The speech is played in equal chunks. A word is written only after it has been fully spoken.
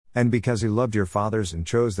And because he loved your fathers and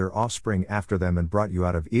chose their offspring after them and brought you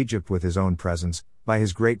out of Egypt with his own presence, by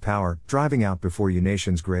his great power, driving out before you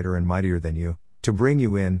nations greater and mightier than you, to bring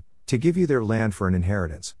you in, to give you their land for an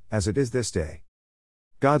inheritance, as it is this day.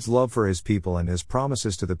 God's love for his people and his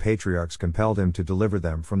promises to the patriarchs compelled him to deliver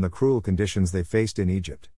them from the cruel conditions they faced in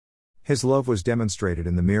Egypt. His love was demonstrated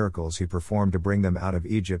in the miracles he performed to bring them out of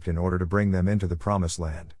Egypt in order to bring them into the promised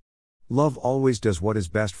land. Love always does what is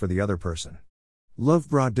best for the other person. Love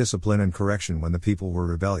brought discipline and correction when the people were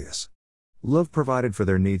rebellious. Love provided for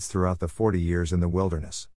their needs throughout the 40 years in the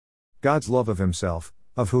wilderness. God's love of himself,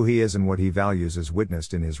 of who he is and what he values, is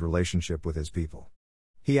witnessed in his relationship with his people.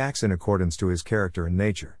 He acts in accordance to his character and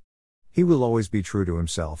nature. He will always be true to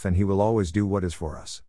himself and he will always do what is for us.